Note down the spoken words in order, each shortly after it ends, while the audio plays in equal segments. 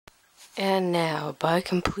And now, by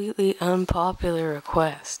completely unpopular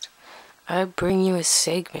request, I bring you a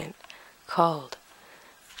segment called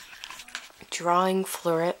Drawing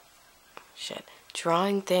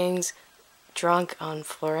things drunk on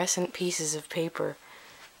fluorescent pieces of paper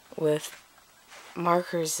with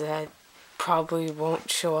markers that probably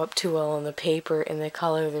won't show up too well on the paper in the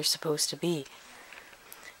color they're supposed to be.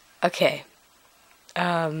 Okay,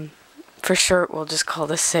 for short, we'll just call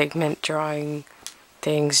this segment Drawing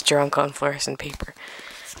Things Drunk on Fluorescent Paper.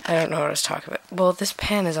 I don't know what I was talking about. Well, this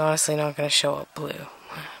pen is honestly not going to show up blue.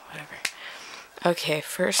 Whatever. Okay,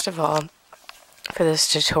 first of all, for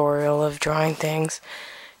this tutorial of drawing things,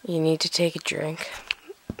 you need to take a drink.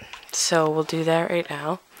 So we'll do that right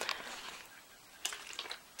now.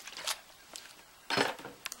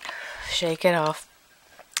 Shake it off.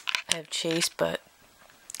 I have Chase, but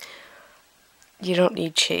you don't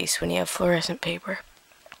need Chase when you have fluorescent paper.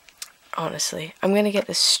 Honestly. I'm going to get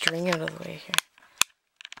this string out of the way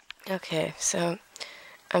here. Okay, so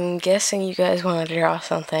I'm guessing you guys want to draw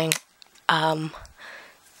something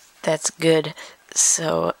that's good.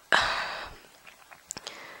 So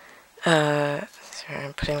sorry,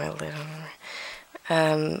 I'm putting my lid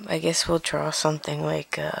on. I guess we'll draw something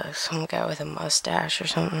like some guy with a mustache or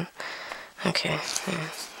something. Okay, yeah.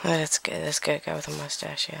 Oh, that's good. That's good. Guy with a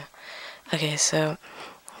mustache, yeah. Okay, so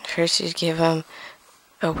first you give him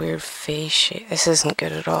a weird face shape. This isn't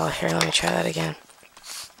good at all. Here, let me try that again.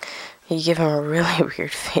 You give him a really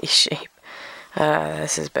weird face shape.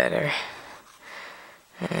 This is better.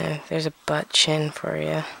 There's a butt chin for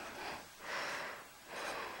you.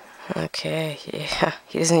 Okay, yeah.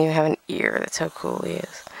 He doesn't even have an ear. That's how cool he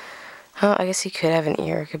is. Oh, I guess he could have an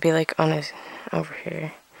ear. It could be like on his, over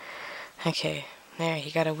here. Okay, there,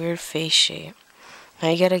 he got a weird face shape. Now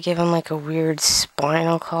you gotta give him like a weird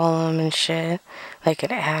spinal column and shit. Like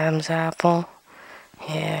an Adam's apple.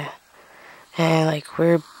 Yeah. And like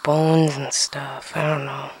weird bones and stuff. I don't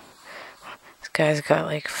know. This guy's got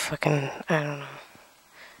like fucking, I don't know.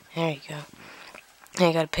 There you go. Now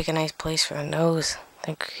you gotta pick a nice place for the nose. I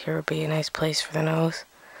think here would be a nice place for the nose.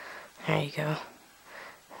 There you go.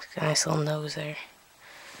 It's a nice little nose there.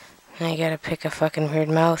 Now you gotta pick a fucking weird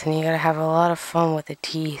mouth, and you gotta have a lot of fun with the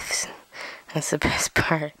teeth. That's the best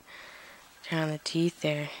part. Drawing the teeth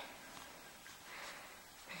there.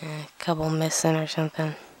 A couple missing or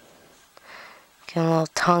something. Get a little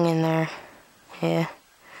tongue in there. Yeah.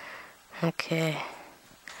 Okay.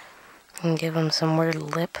 And give him some weird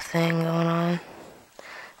lip thing going on.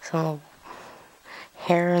 Some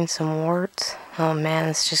hair and some warts. Oh man,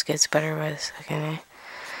 this just gets better by the second, eh?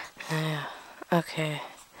 Yeah. Okay.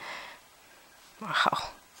 Wow.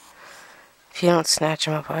 If you don't snatch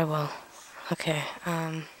him up, I will. Okay,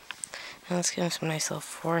 now let's give him some nice little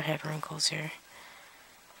forehead wrinkles here.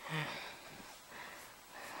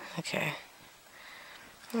 Okay.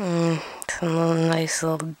 Some little nice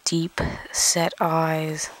little deep set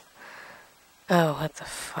eyes. Oh, what the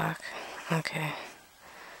fuck? Okay.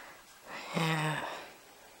 Yeah.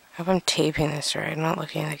 I hope I'm taping this right. I'm not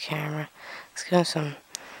looking at the camera. Let's give him some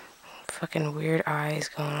fucking weird eyes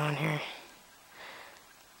going on here.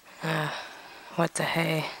 What the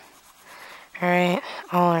hey? Alright,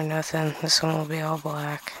 all or nothing. This one will be all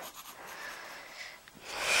black.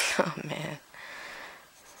 Oh man.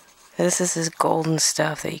 This is this golden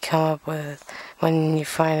stuff that you come up with when you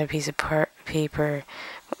find a piece of paper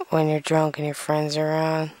when you're drunk and your friends are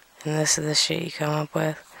around. And this is the shit you come up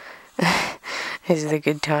with. These are the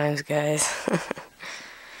good times, guys.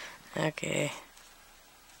 Okay.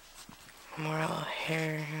 More little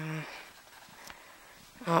hair.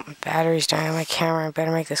 Oh, my battery's dying on my camera. I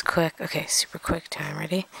better make this quick. Okay, super quick time.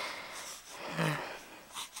 Ready?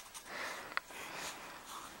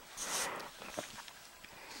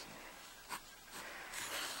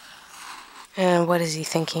 And what is he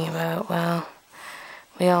thinking about? Well,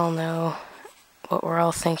 we all know what we're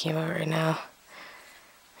all thinking about right now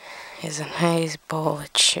is a nice bowl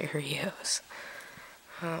of Cheerios.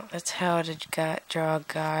 Well, that's how to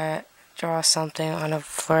draw something on a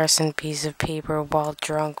fluorescent piece of paper while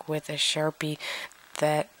drunk with a Sharpie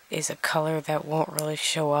that is a color that won't really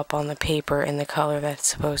show up on the paper in the color that's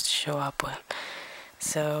supposed to show up with.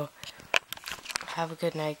 So, have a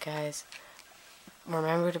good night, guys.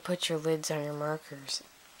 Remember to put your lids on your markers.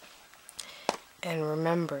 And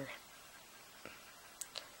remember,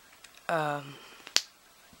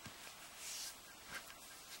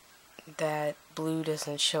 that blue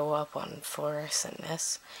doesn't show up on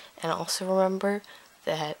fluorescentness. And also remember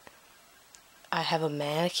that I have a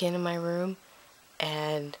mannequin in my room,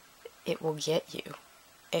 and it will get you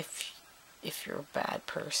if you're a bad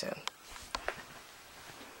person.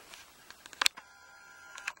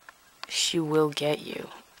 she will get you.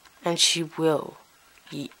 And she will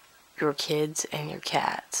eat your kids and your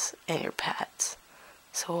cats and your pets.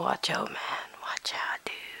 So watch out, man. Watch out,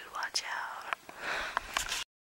 dude. Watch out.